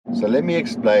So let me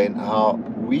explain how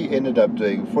we ended up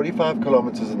doing 45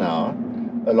 kilometers an hour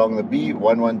along the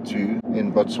B112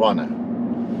 in Botswana.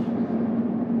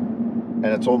 And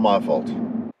it's all my fault.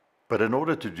 But in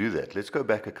order to do that, let's go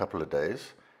back a couple of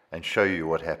days and show you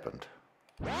what happened.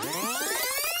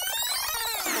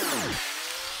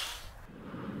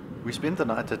 We spent the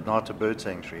night at Nata Bird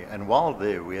Sanctuary, and while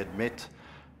there we had met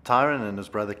Tyrone and his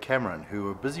brother Cameron, who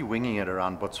were busy winging it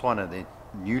around Botswana, their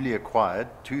newly acquired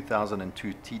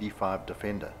 2002 TD5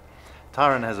 Defender.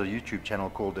 Tyrone has a YouTube channel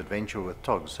called Adventures With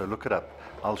Togs, so look it up.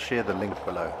 I'll share the link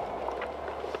below.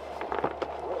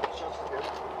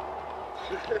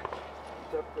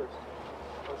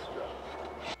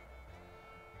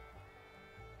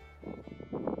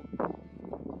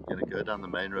 Going to go down the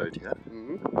main road here.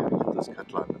 We're going to get this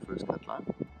cut line, the first cut line,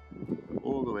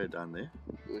 all the way down there.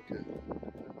 Okay.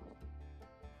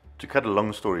 To cut a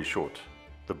long story short,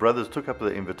 the brothers took up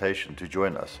the invitation to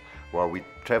join us while we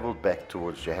travelled back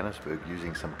towards Johannesburg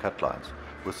using some cut lines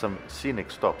with some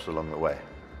scenic stops along the way.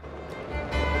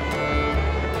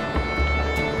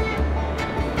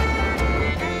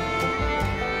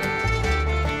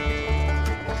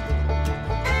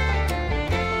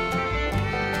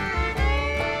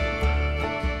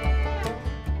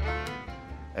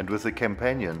 And with the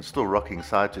companion still rocking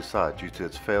side to side due to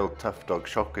its failed tough dog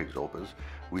shock absorbers,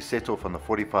 we set off on the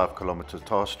 45-kilometer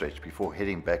tar stretch before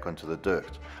heading back onto the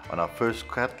dirt on our first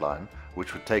cut line,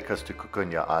 which would take us to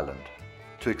Kukonje Island.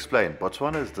 To explain,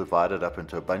 Botswana is divided up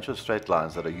into a bunch of straight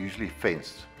lines that are usually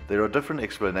fenced. There are different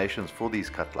explanations for these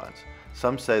cut lines.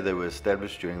 Some say they were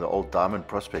established during the old diamond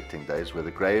prospecting days, where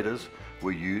the graders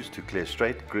were used to clear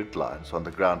straight grid lines on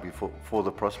the ground for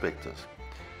the prospectors.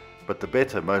 But the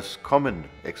better, most common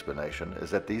explanation is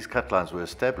that these cut lines were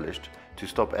established to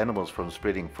stop animals from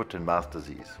spreading foot and mouth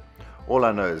disease. All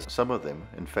I know is some of them,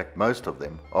 in fact most of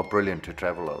them, are brilliant to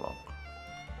travel along.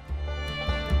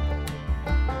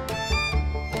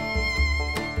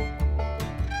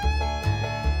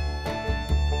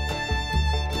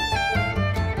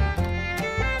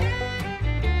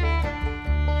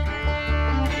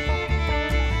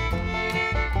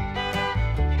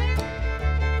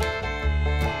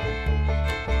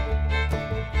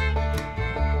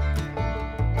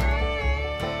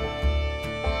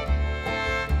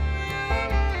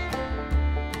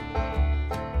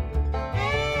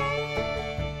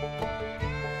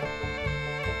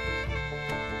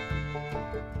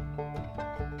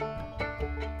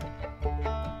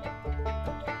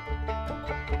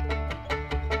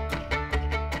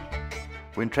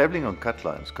 When travelling on cut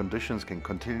lines, conditions can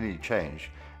continually change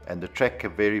and the track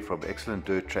can vary from excellent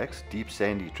dirt tracks, deep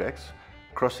sandy tracks,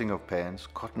 crossing of pans,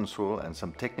 cotton soil and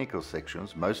some technical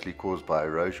sections, mostly caused by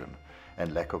erosion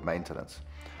and lack of maintenance.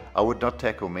 I would not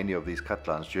tackle many of these cut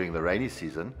lines during the rainy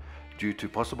season due to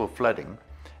possible flooding,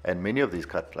 and many of these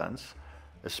cut lines,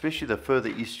 especially the further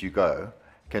east you go,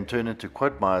 can turn into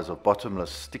quagmires of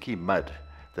bottomless sticky mud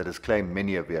that has claimed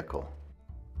many a vehicle.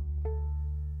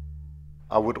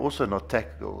 I would also not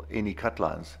tackle any cut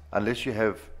lines unless you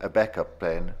have a backup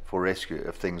plan for rescue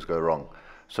if things go wrong.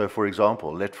 So for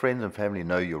example, let friends and family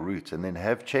know your routes and then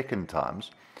have check-in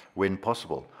times when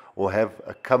possible, or have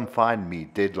a come find me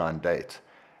deadline date.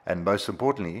 And most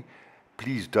importantly,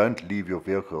 please don't leave your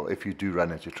vehicle if you do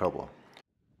run into trouble.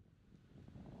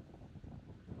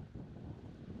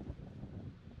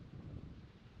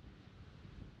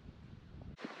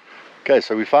 Okay,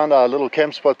 so we found our little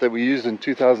camp spot that we used in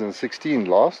 2016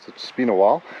 last. It's been a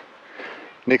while.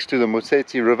 Next to the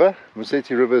Museti River.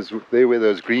 Museti River is there where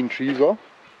those green trees are.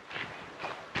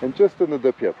 And just in the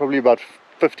dip here, probably about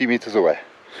 50 meters away.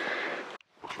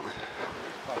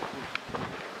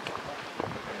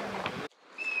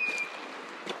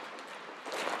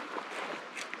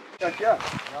 Yeah.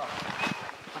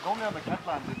 So normally on the cut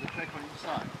lines there's a track on each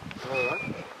side.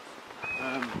 Alright.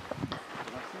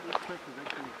 But I see this track is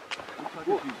actually looks like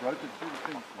it's been broken through the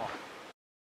fence.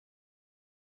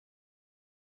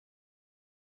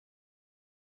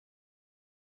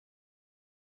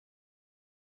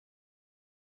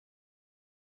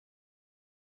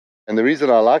 And the reason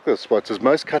I like this spot is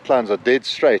most cut lines are dead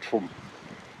straight for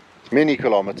many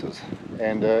kilometers,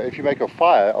 and if you make a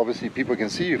fire, obviously people can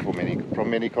see you from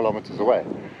many kilometers away.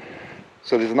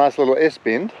 So there's a nice little S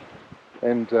bend,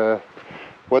 and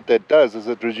what that does is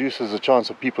it reduces the chance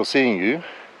of people seeing you,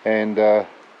 and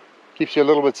keeps you a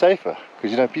little bit safer,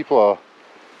 because you know people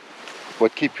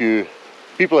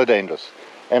are dangerous,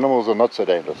 animals are not so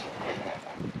dangerous.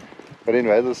 But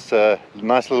anyway, this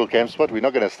nice little camp spot. We're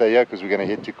not going to stay here because we're going to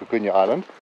head to Kukonje Island.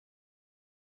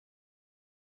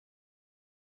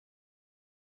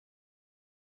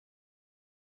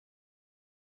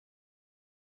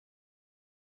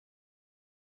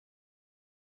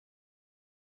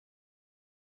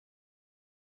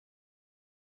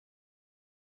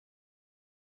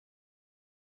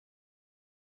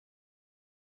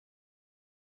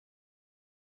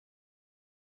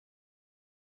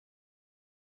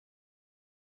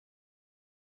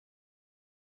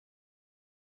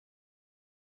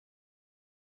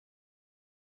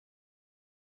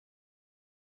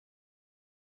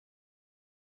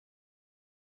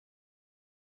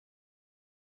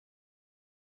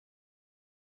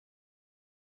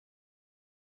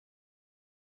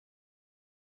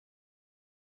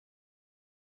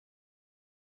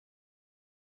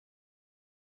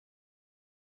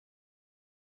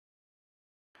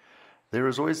 There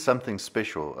is always something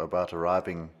special about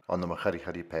arriving on the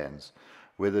Makgadikgadi pans,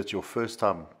 whether it's your first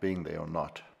time being there or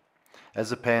not. As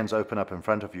the pans open up in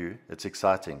front of you, it's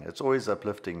exciting. It's always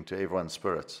uplifting to everyone's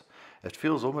spirits. It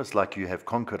feels almost like you have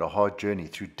conquered a hard journey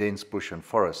through dense bush and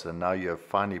forest, and now you have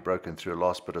finally broken through a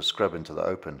last bit of scrub into the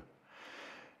open.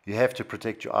 You have to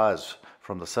protect your eyes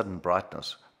from the sudden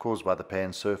brightness caused by the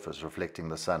pan's surface reflecting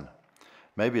the sun.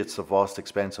 Maybe it's the vast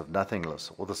expanse of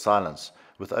nothingness or the silence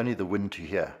with only the wind to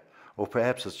hear. Or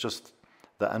perhaps it's just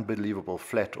the unbelievable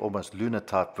flat, almost lunar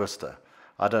type vista.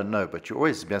 I don't know, but you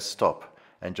always must stop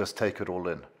and just take it all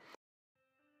in.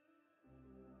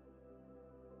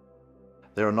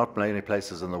 There are not many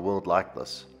places in the world like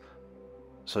this.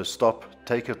 So stop,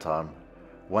 take your time,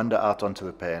 wander out onto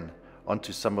the pan,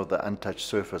 onto some of the untouched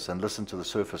surface, and listen to the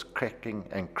surface cracking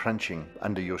and crunching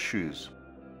under your shoes.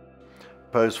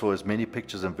 Pose for as many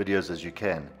pictures and videos as you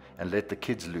can, and let the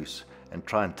kids loose and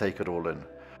try and take it all in.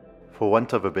 For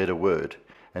want of a better word,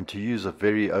 and to use a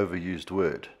very overused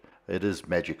word, it is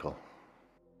magical.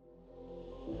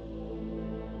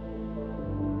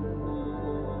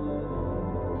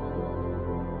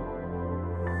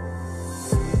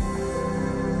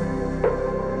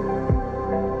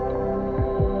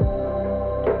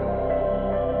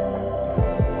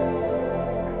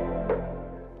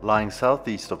 Lying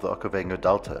southeast of the Okavango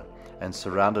Delta and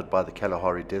surrounded by the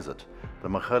Kalahari Desert, the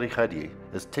Makgadikgadi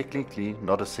is technically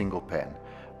not a single pan,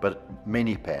 but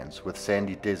many pans with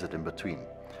sandy desert in between,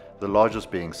 the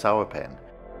largest being Sour Pan.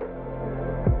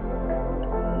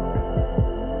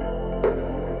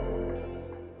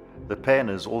 The pan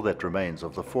is all that remains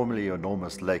of the formerly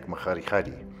enormous Lake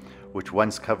Makgadikgadi, which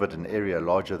once covered an area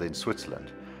larger than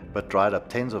Switzerland, but dried up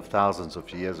tens of thousands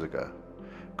of years ago.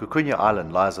 Kukonje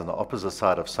Island lies on the opposite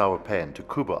side of Sour Pan to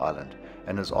Kuba Island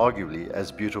and is arguably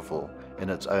as beautiful in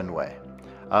its own way.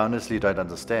 I honestly don't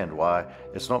understand why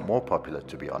it's not more popular,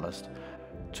 to be honest.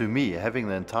 To me, having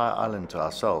the entire island to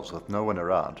ourselves with no one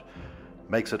around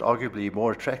makes it arguably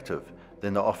more attractive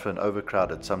than the often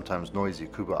overcrowded, sometimes noisy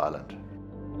Kuba Island.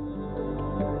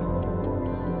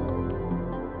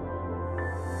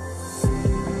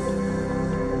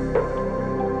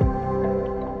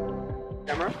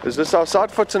 Is this our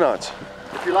side for tonight?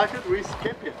 If you like it, we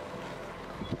kept it.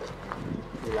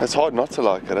 It's hard not to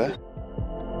like it, eh?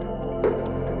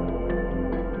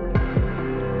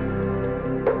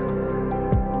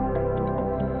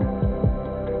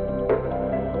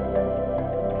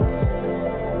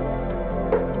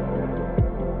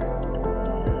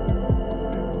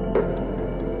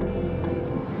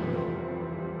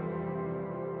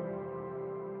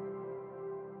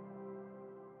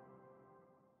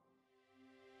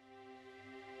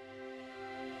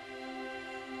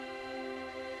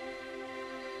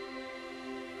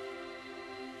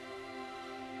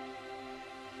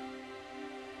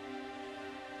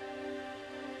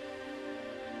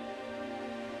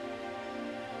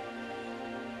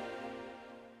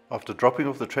 After dropping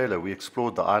off the trailer, we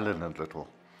explored the island a little.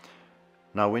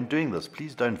 Now, when doing this,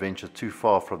 please don't venture too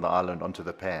far from the island onto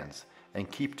the pans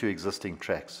and keep to existing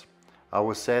tracks. I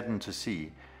was saddened to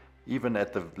see, even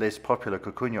at the less popular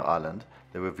Kukonje Island,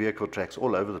 there were vehicle tracks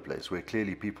all over the place where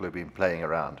clearly people have been playing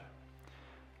around.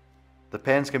 The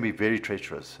pans can be very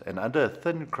treacherous, and under a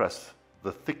thin crust,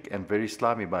 the thick and very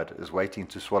slimy mud is waiting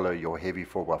to swallow your heavy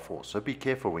 4x4, so be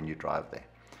careful when you drive there.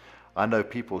 I know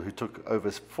people who took over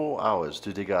 4 hours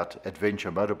to dig out adventure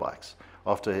motorbikes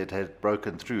after it had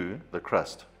broken through the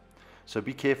crust. So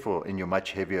be careful in your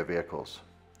much heavier vehicles.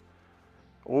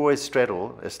 Always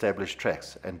straddle established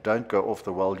tracks and don't go off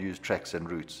the well-used tracks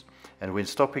and routes. And when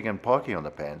stopping and parking on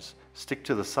the pans, stick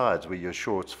to the sides where you're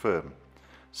sure it's firm.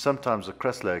 Sometimes the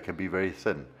crust layer can be very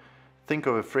thin. Think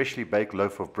of a freshly baked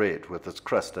loaf of bread with its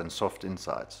crust and soft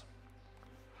insides.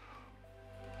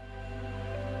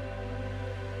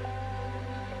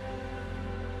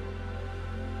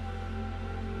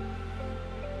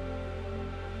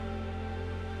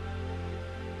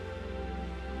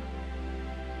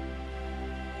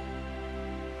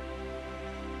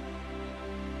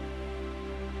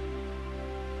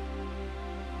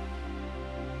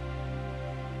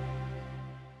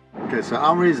 Okay, so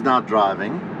Elmarie is now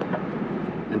driving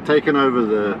and taken over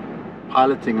the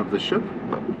piloting of the ship,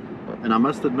 and I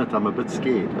must admit I'm a bit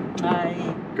scared.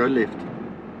 Aye. Go left.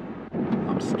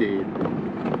 I'm scared.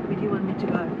 Where do you want me to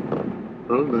go? I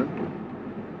don't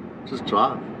know. Just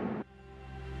drive.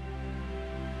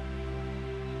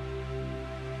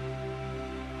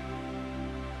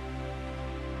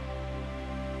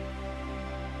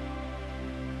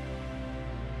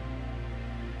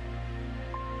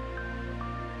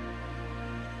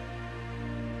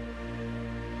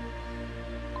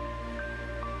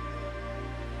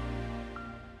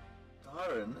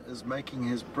 Tyrone is making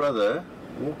his brother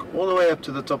walk all the way up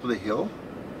to the top of the hill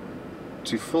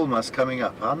to film us coming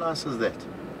up. How nice is that?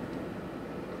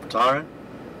 Tyrone,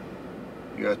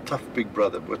 you're a tough big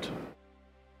brother, but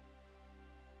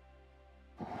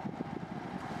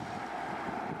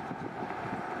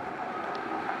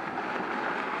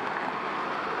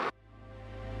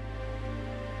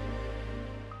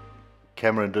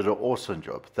Cameron did an awesome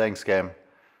job. Thanks, Cam.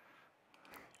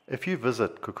 If you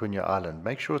visit Kukonje Island,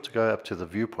 make sure to go up to the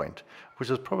viewpoint, which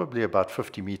is probably about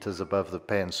 50 meters above the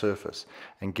pan surface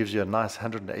and gives you a nice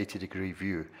 180-degree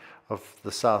view of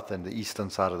the south and the eastern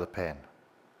side of the pan.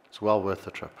 It's well worth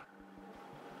the trip.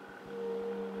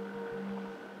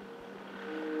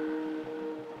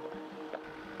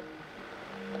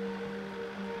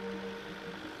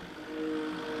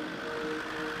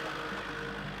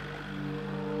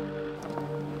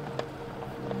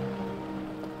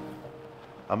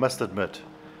 I must admit,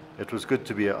 it was good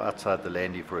to be outside the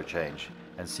landy for a change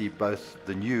and see both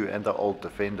the new and the old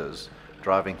defenders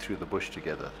driving through the bush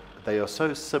together. They are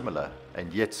so similar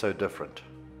and yet so different.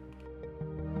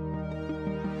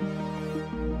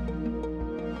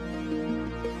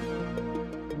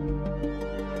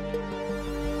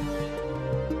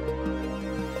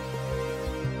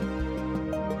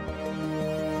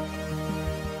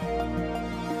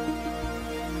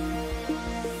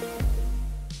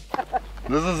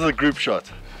 This is a group shot,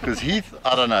 because Heath,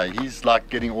 I don't know, he's like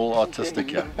getting all artistic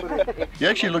here. He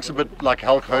actually looks a bit like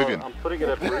Hulk Hogan. I'm putting it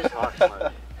at Bruce Hart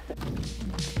mode.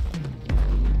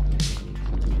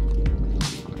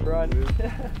 Run.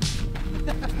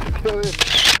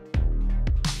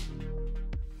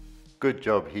 Good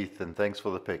job, Heath, and thanks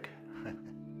for the pick.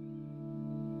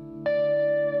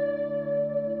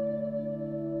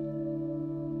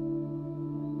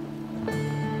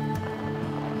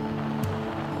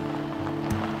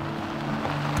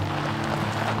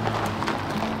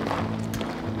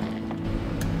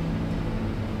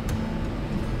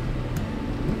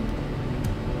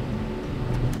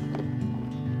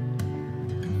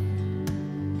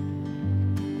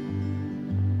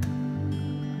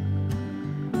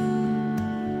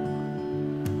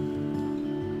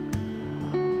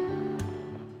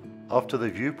 After the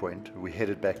viewpoint, we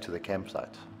headed back to the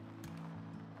campsite.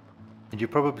 And you're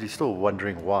probably still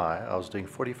wondering why I was doing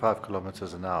 45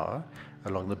 kilometers an hour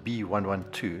along the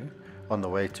B112 on the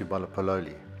way to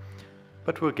Malapaloli.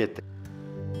 But we'll get there.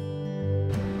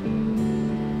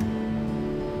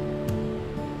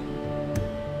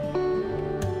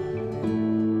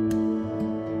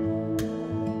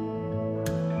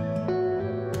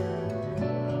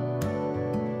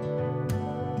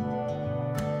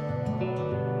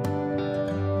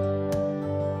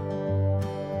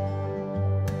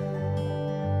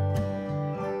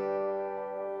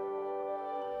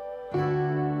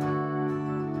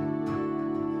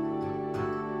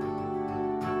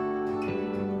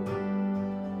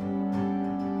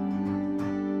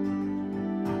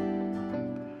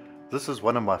 This is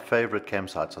one of my favorite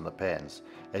campsites on the Pans,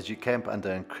 as you camp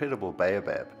under incredible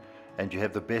baobab and you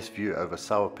have the best view over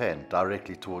Sour Pan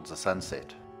directly towards the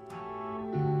sunset.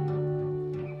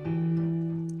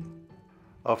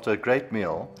 After a great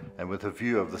meal and with a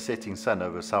view of the setting sun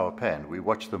over Sour Pan, we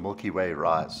watched the Milky Way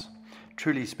rise.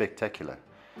 Truly spectacular.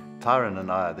 Tyrone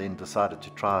and I then decided to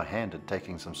try our hand at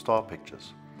taking some star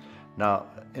pictures. Now,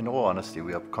 in all honesty,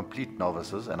 we are complete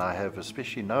novices and I have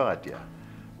especially no idea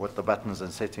what the buttons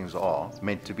and settings are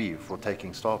meant to be for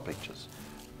taking star pictures.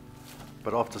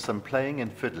 But after some playing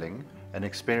and fiddling and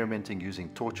experimenting using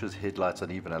torches, headlights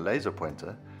and even a laser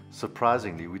pointer,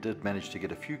 surprisingly we did manage to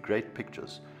get a few great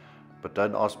pictures. But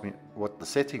don't ask me what the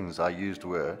settings I used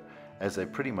were, as they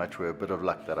pretty much were a bit of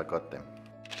luck that I got them.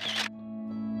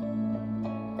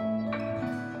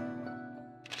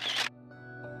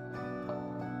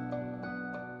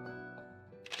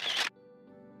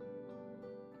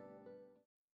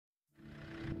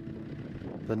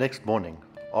 The next morning,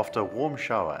 after a warm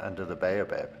shower under the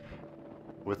baobab,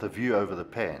 with a view over the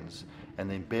Pans, and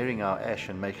then bearing our ash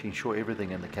and making sure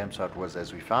everything in the campsite was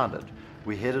as we found it,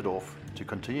 we headed off to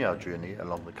continue our journey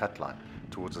along the cut line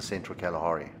towards the Central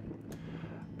Kalahari.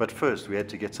 But first we had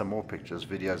to get some more pictures,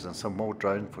 videos and some more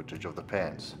drone footage of the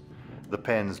Pans. The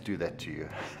Pans do that to you.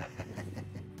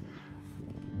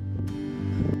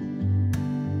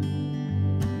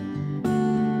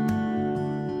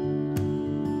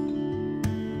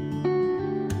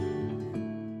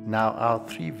 Now our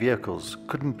three vehicles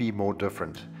couldn't be more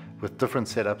different, with different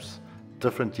setups,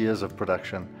 different years of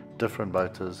production, different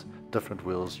motors, different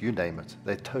wheels, you name it.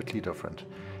 They're totally different.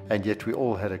 And yet we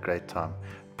all had a great time,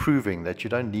 proving that you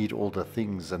don't need all the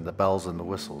things and the bells and the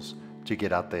whistles to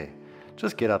get out there.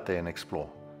 Just get out there and explore.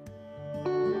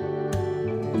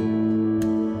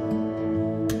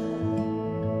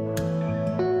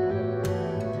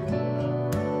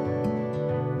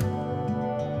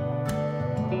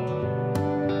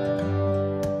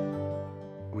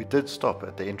 did stop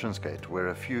at the entrance gate where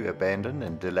a few abandoned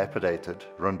and dilapidated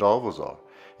rondavels are,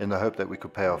 in the hope that we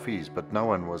could pay our fees, but no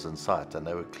one was in sight and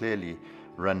they were clearly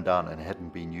run down and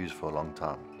hadn't been used for a long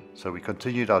time. So we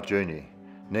continued our journey.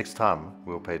 Next time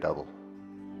we'll pay double.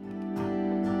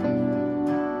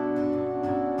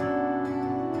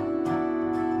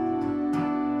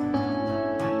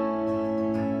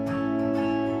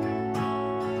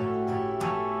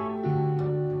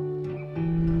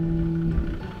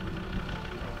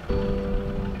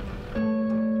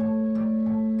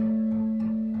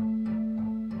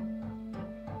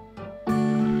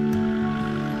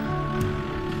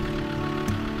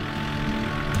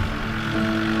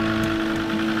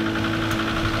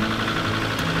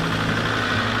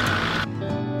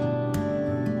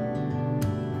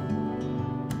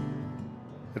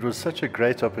 It was such a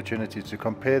great opportunity to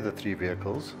compare the three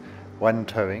vehicles, one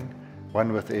towing,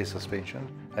 one with air suspension,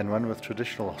 and one with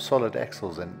traditional solid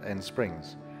axles and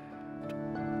springs.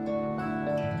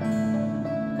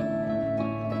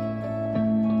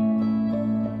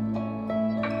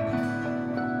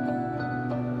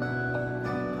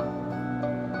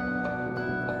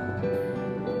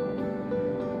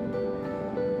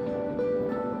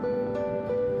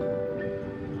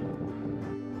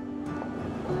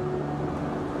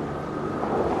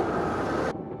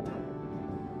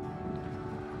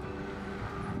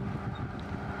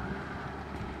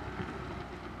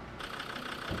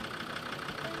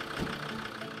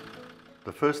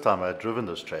 The first time I had driven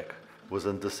this track was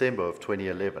in December of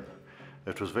 2011.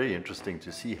 It was very interesting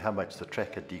to see how much the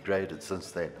track had degraded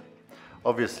since then.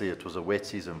 Obviously it was a wet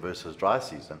season versus dry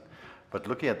season, but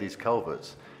looking at these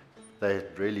culverts, they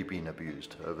had really been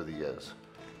abused over the years.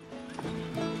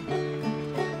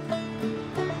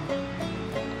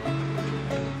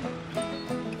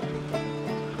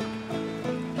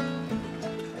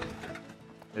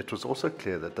 It was also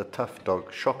clear that the tough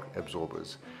dog shock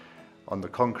absorbers on the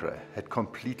Conqueror had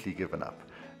completely given up,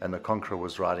 and the Conqueror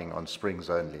was riding on springs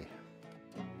only.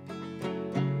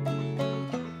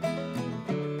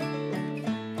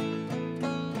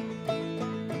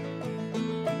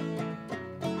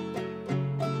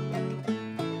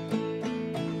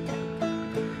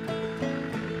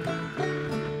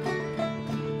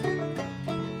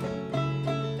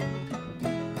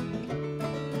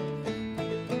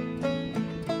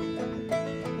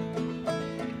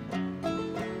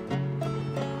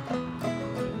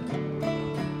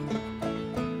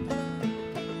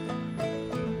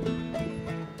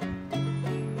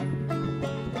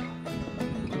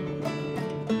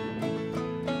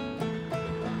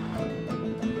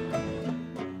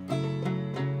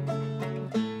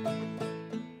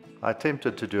 I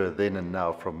attempted to do a then and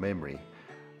now from memory,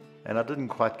 and I didn't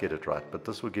quite get it right, but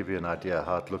this will give you an idea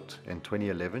how it looked in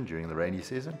 2011 during the rainy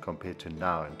season compared to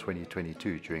now in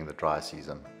 2022 during the dry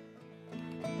season.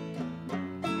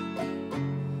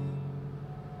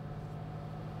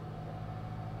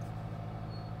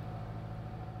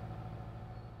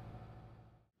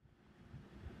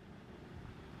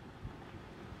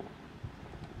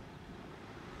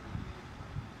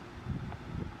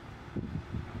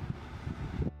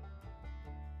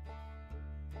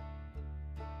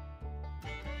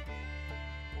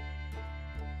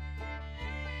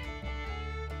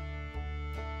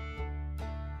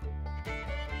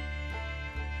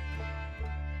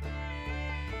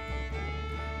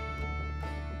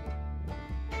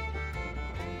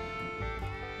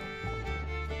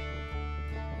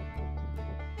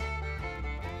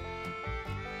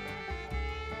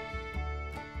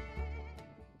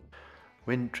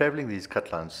 When traveling these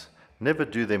cutlines, never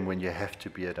do them when you have to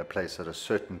be at a place at a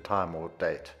certain time or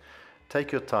date.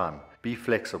 Take your time, be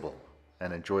flexible,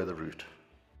 and enjoy the route.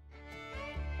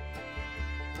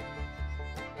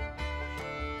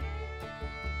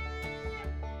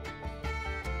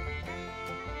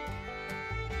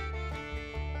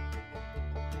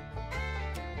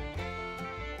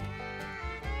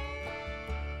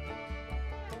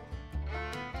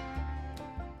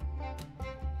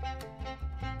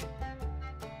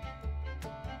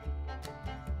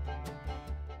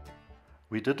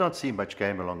 We did not see much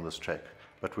game along this track,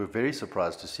 but were very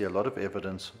surprised to see a lot of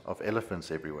evidence of elephants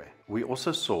everywhere. We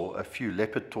also saw a few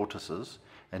leopard tortoises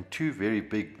and two very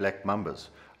big black mambas,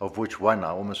 of which one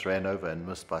I almost ran over and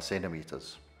missed by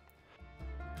centimeters.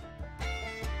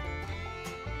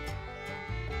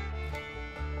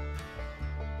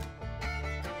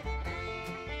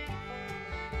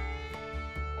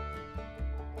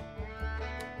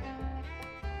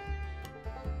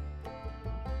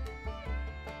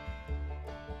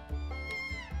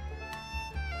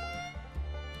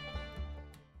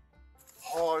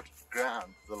 Hard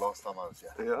ground the last time I was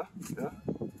here. Yeah, yeah.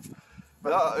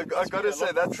 Yeah, I gotta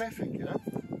say that's traffic, you know.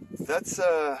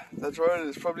 That road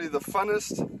is probably the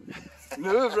funnest,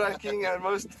 nerve-wracking, and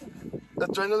most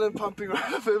adrenaline-pumping road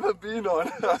I've ever been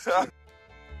on.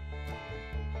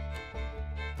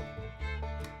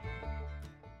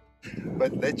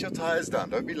 But let your tires down.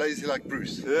 Don't be lazy like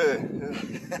Bruce. Yeah.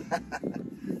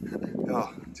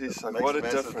 Oh, geez, like what a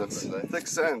difference. Thick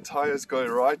sand, tires go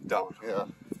right down. Yeah.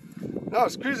 No, I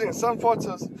was cruising in some parts.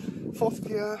 I was fourth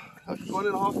gear, like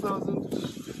 1,500.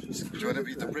 Do you want to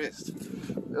be depressed?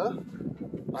 Yeah.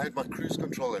 I had my cruise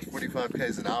control at 45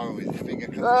 k's an hour with having a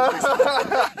couple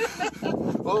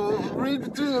of Well, read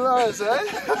between the lines, eh?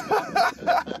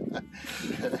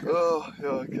 Oh, yeah,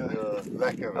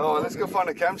 okay. Oh, let's go find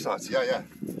a campsite. Yeah.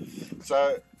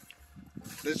 So,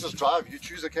 let's just drive. You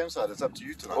choose a campsite. It's up to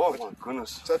you tonight. Oh, my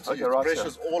goodness. It's up to you. Right, the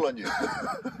pressure's all on you.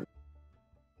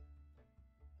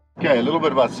 Okay, a little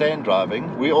bit about sand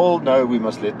driving. We all know we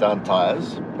must let down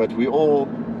tires, but we all,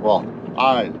 well,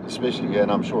 I especially here,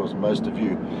 and I'm sure most of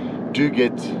you, do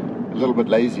get a little bit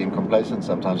lazy and complacent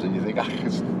sometimes, and you think,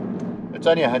 it's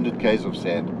only 100 k's of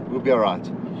sand, we'll be alright.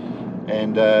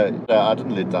 And I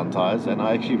didn't let down tires, and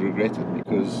I actually regret it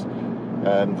because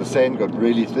the sand got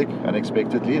really thick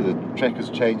unexpectedly. The track has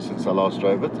changed since I last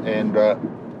drove it, and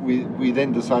we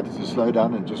then decided to slow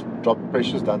down and just drop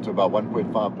pressures down to about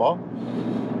 1.5 bar.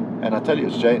 And I tell you,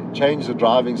 it's changed the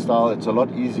driving style. It's a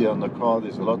lot easier on the car.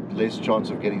 There's a lot less chance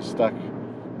of getting stuck.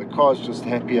 The car's just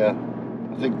happier.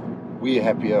 I think we're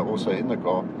happier also in the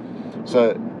car.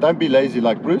 So don't be lazy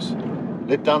like Bruce.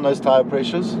 Let down those tire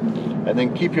pressures and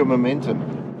then keep your momentum.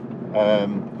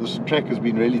 This track has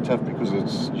been really tough because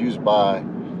it's used by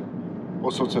all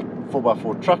sorts of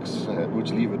 4x4 trucks, which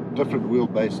leave a different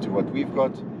wheelbase to what we've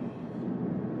got.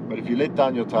 But if you let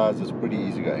down your tires, it's pretty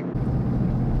easy going.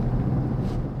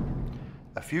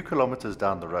 A few kilometers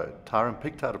down the road, Tyrone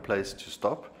picked out a place to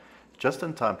stop, just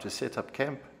in time to set up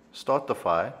camp, start the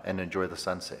fire, and enjoy the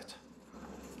sunset.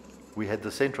 We had the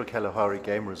Central Kalahari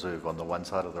Game Reserve on the one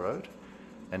side of the road,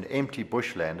 and empty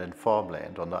bushland and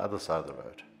farmland on the other side of the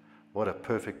road. What a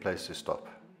perfect place to stop.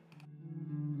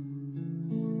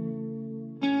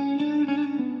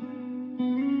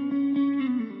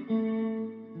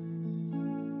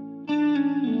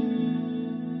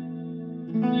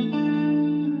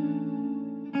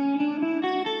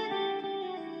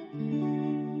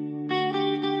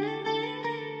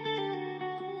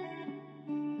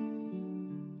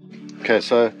 Okay,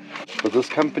 so with this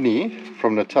company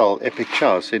from Natal, Epic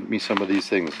Chow, sent me some of these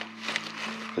things.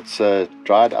 It's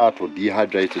dried out or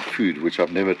dehydrated food, which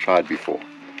I've never tried before.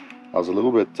 I was a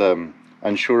little bit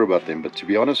unsure about them, but to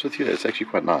be honest with you, it's actually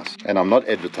quite nice. And I'm not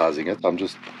advertising it, I'm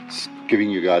just giving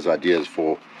you guys ideas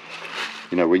for,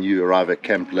 you know, when you arrive at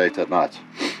camp late at night.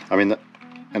 I mean,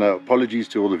 and apologies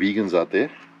to all the vegans out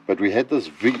there, but we had this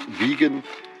vegan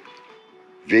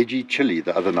veggie chili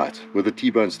the other night with a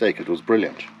T-bone steak. It was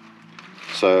brilliant.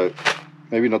 So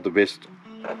maybe not the best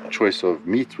choice of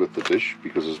meat with the dish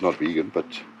because it's not vegan, but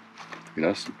you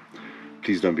know,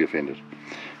 please don't be offended.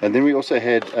 And then we also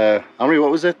had Elmarie,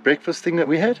 what was that breakfast thing that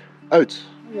we had? Oats.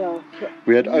 Yeah.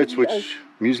 We had oats,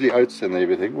 muesli oats and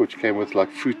everything, which came with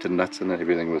like fruit and nuts and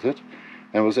everything with it,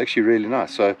 and it was actually really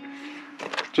nice. So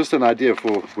just an idea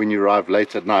for when you arrive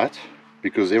late at night,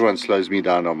 because everyone slows me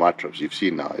down on my trips. You've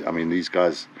seen now, I mean, these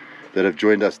guys that have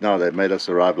joined us now, they've made us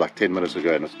arrive like 10 minutes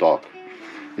ago and it's dark.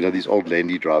 You know, these old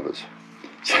landy drivers.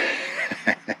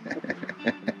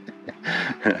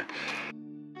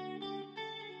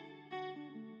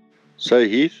 So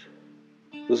Heath,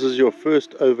 this is your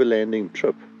first overlanding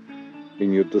trip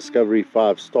in your Discovery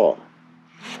 5-star,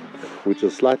 which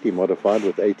is slightly modified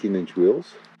with 18-inch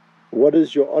wheels. What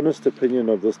is your honest opinion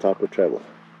of this type of travel?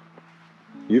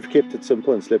 You've kept it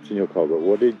simple and slept in your car, but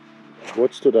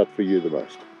what stood out for you the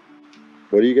most?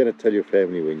 What are you going to tell your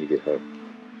family when you get home?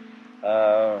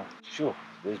 Sure,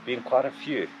 there's been quite a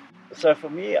few. So for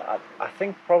me, I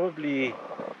think probably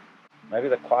maybe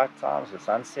the quiet times, the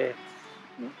sunset,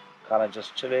 kind of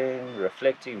just chilling,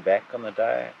 reflecting back on the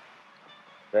day.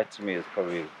 That to me is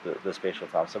probably the special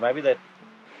time. So maybe that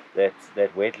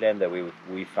wetland that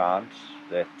we found,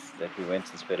 that we went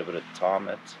and spent a bit of time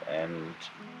at, and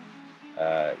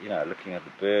you know, looking at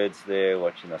the birds there,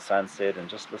 watching the sunset, and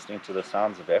just listening to the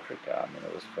sounds of Africa. I mean,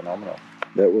 it was phenomenal.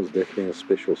 That was definitely a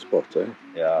special spot, eh?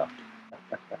 Yeah.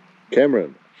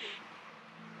 Cameron,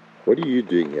 what are you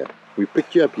doing here? We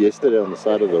picked you up yesterday on the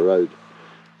side of the road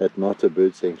at Nata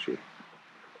Bird Sanctuary.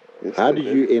 Yes, how did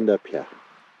you end up here?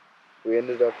 We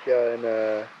ended up here in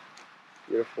a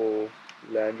beautiful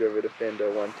Land Rover Defender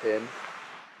 110.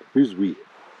 Who's we?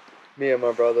 Me and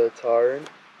my brother Tyrone.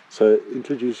 So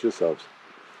introduce yourselves.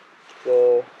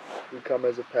 Well, we come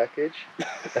as a package.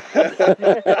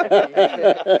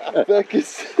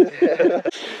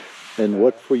 And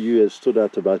what for you has stood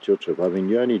out about your trip? I mean,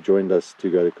 you only joined us to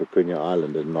go to Kukonje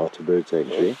Island and not a bird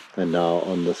sanctuary, and now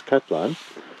on this cut line.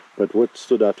 But what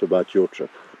stood out about your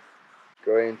trip?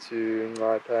 Going to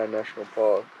Midlife National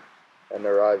Park and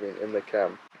arriving in the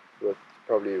camp with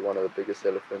probably one of the biggest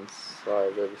elephants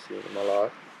I've ever seen in my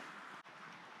life.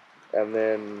 And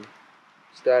then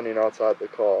standing outside the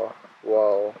car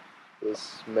while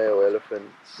this male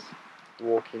elephant's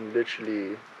walking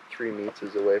literally 3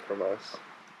 meters away from us.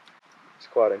 It's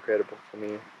quite incredible for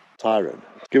me. Tyrone,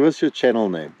 give us your channel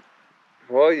name.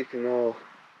 Well, you can all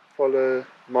follow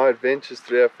my adventures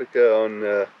through Africa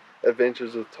on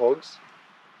Adventures With Togs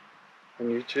on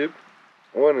YouTube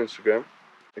or on Instagram,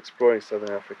 exploring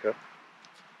Southern Africa.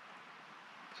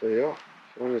 So yeah,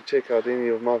 if you want to check out any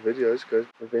of my videos, go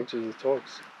to Adventures With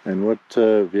Togs. And what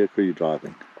vehicle are you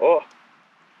driving? Oh,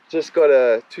 just got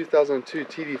a 2002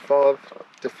 TD5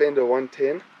 Defender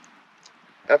 110.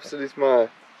 Absolutely my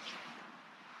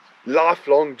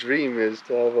lifelong dream is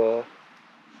to have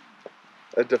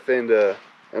a Defender,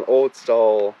 an old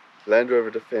style Land Rover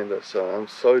Defender, so I'm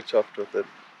so chuffed with it.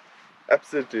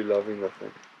 Absolutely loving the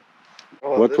thing.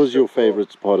 Oh, What was your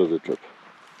favorite part of the trip?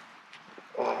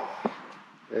 Oh,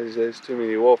 there's too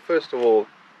many. Well, first of all,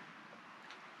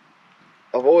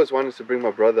 I've always wanted to bring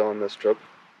my brother on this trip,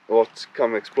 or to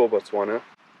come explore Botswana.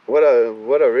 What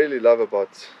I really love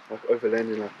about like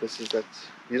overlanding like this is that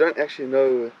you don't actually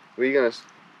know where you're gonna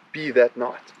be that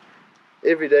night.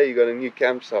 Every day you got a new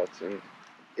campsite, and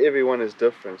everyone is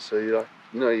different. So you're like,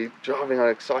 you're driving on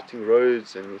exciting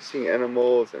roads, and you're seeing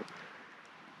animals, and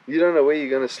you don't know where you're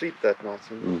gonna sleep that night.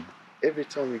 And every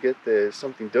time you get there, there's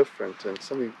something different and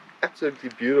something absolutely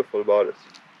beautiful about it.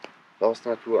 Last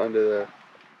night we were under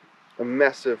a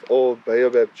massive old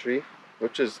baobab tree,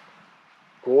 which is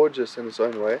gorgeous in its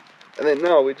own way, and then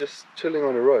now we're just chilling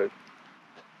on a road.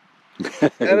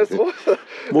 And it's awesome.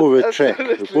 More of a trek.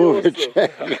 More of a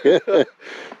trek.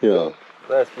 Yeah.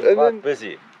 That's been quite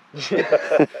busy.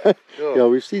 Yeah,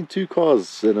 we've seen 2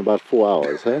 cars in about 4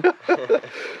 hours, huh?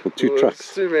 Or 2 trucks.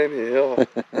 It's too many, yeah.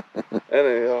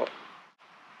 And yeah.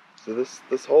 So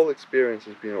this whole experience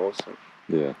has been awesome.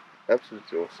 Yeah.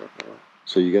 Absolutely awesome. Yeah.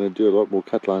 So you're going to do a lot more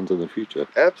cut lines in the future?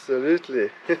 Absolutely.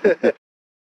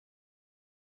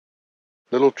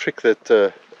 Little trick that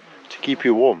to keep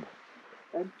you warm.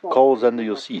 Coals under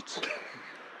your seats.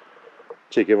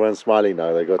 Check, everyone's smiling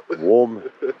now. They got warm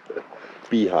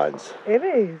behinds. It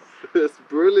is. It's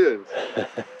brilliant.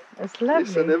 It's Yes, I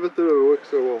lovely. never thought it would work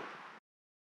so well.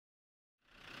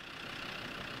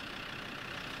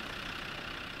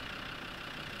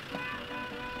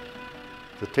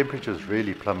 The temperatures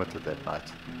really plummeted that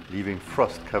night, leaving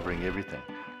frost covering everything,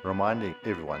 reminding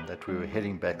everyone that we were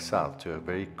heading back south to a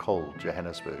very cold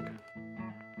Johannesburg.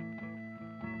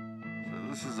 So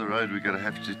this is the road we're going to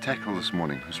have to tackle this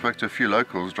morning. We spoke to a few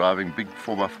locals driving big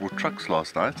 4x4 trucks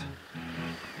last night,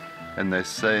 and they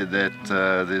say that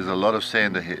there's a lot of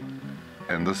sand ahead,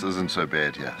 and this isn't so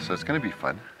bad here, so it's going to be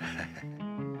fun.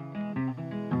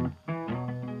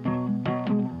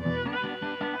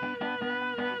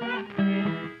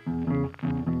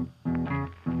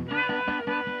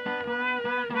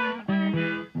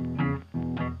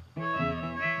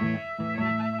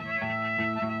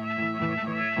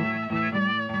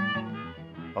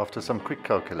 After some quick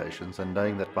calculations and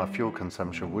knowing that my fuel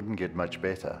consumption wouldn't get much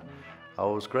better, I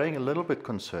was growing a little bit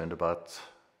concerned about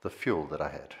the fuel that I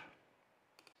had.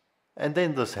 And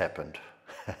then this happened.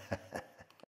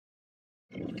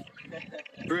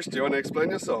 Bruce, do you want to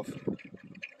explain yourself?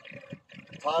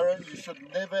 Tyrone, you should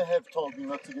never have told me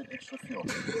not to get extra fuel.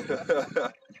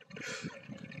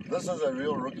 This is a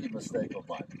real rookie mistake of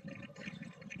mine.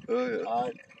 Oh yeah.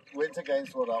 I went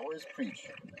against what I always preach.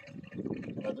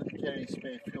 And I didn't carry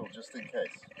spare fuel just in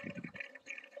case.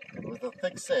 And with the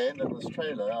thick sand and this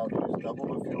trailer, I've used double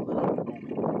the fuel that I would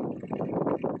normally.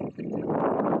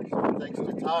 So thanks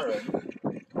to Tyrone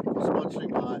for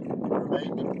sponsoring my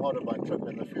remaining part of my trip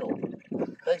in the fuel.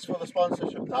 Thanks for the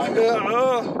sponsorship,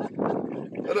 Tyrone.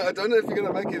 I don't know if you're going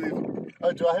to make it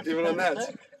Do I have to even give on this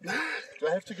that. back? Do I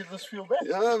have to give this fuel back?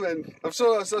 Yeah, man. I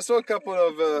saw a couple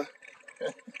of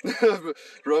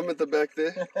rum at the back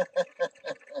there.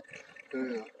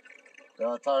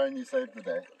 Yeah. Tyrone, you saved the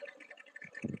day.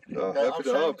 Oh, Okay, happy I'm to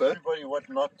showing help, eh? everybody what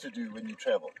not to do when you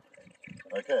travel.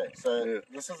 Okay, so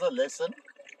this is a lesson.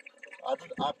 I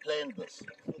planned this.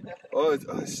 Oh,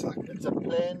 I suck. It's a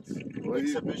planned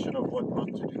exhibition of what not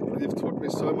to do. You've taught me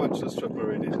so much this trip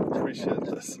already. I appreciate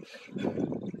this.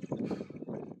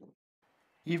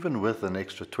 Even with an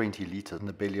extra 20 litres in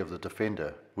the belly of the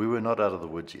Defender, we were not out of the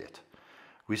woods yet.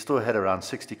 We still had around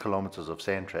 60 kilometers of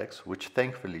sand tracks, which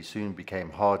thankfully soon became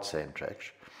hard sand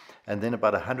tracks, and then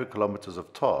about 100 kilometers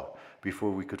of tar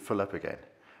before we could fill up again.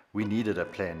 We needed a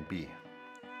plan B.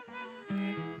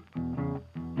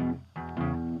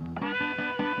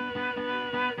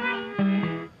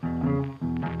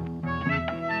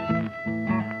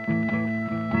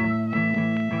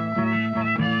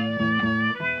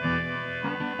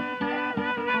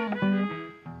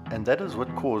 And that is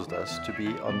what caused us to be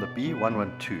on the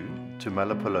B112 to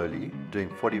Malapaloli doing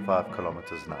 45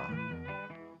 kilometers an hour.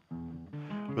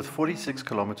 With 46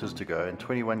 kilometers to go and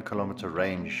 21 kilometer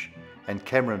range and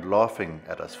Cameron laughing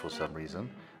at us for some reason,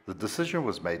 the decision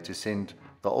was made to send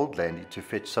the old landy to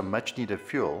fetch some much needed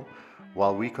fuel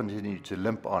while we continued to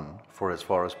limp on for as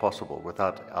far as possible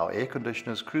without our air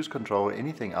conditioners, cruise control or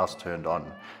anything else turned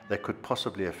on that could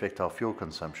possibly affect our fuel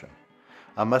consumption.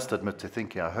 I must admit to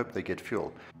thinking I hope they get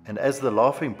fuel, and as the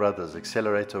laughing brothers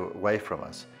accelerate away from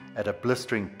us at a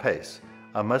blistering pace,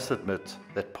 I must admit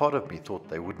that part of me thought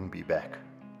they wouldn't be back.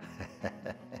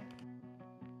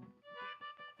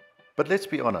 But let's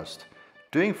be honest,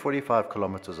 doing 45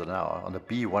 kilometers an hour on the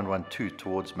B112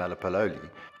 towards Malapaloli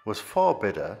was far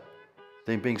better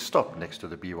than being stopped next to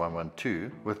the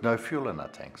B112 with no fuel in our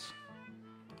tanks.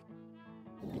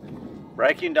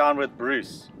 Breaking down with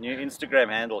Bruce, new Instagram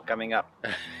handle coming up.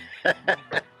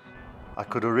 I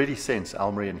could already sense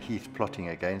Elmarie and Heath plotting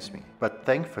against me, but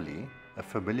thankfully a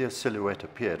familiar silhouette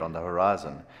appeared on the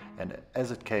horizon, and as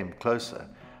it came closer,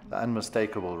 the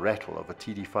unmistakable rattle of a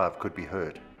TD5 could be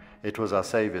heard. It was our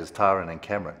saviors Tyrone and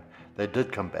Cameron. They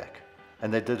did come back,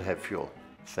 and they did have fuel,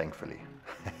 thankfully.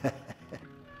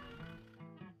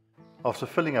 After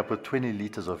filling up with 20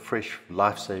 litres of fresh,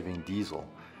 life-saving diesel,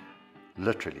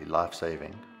 literally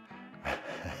life-saving,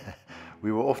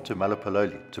 we were off to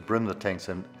Malapaloli to brim the tanks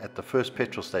in at the first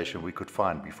petrol station we could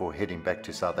find before heading back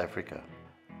to South Africa.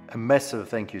 A massive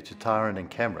thank you to Tyrone and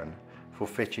Cameron for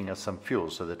fetching us some fuel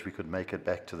so that we could make it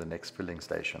back to the next filling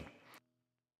station.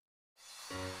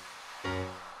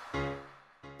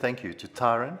 Thank you to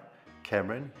Tyrone,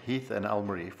 Cameron, Heath and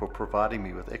Elmarie for providing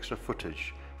me with extra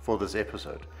footage for this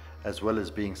episode, as well as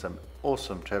being some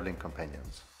awesome travelling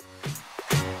companions.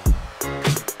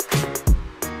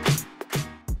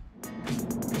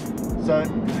 So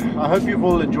I hope you've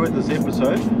all enjoyed this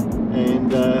episode,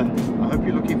 and I hope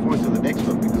you're looking forward to the next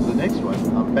one, because the next one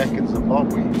I'm back in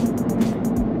Zimbabwe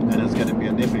and it's going to be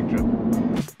an epic trip.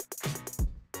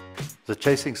 The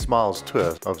Chasing Smiles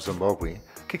tour of Zimbabwe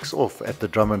kicks off at the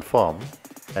Drummond Farm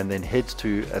and then heads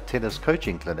to a tennis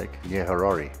coaching clinic near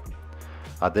Harare.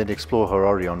 I then explore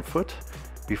Harare on foot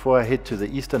before I head to the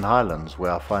Eastern Highlands,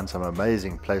 where I find some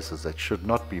amazing places that should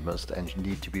not be missed and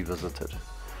need to be visited.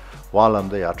 While I'm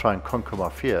there, I try and conquer my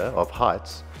fear of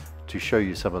heights to show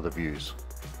you some of the views.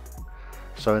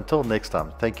 So until next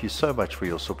time, thank you so much for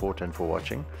your support and for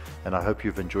watching, and I hope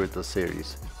you've enjoyed this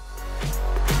series.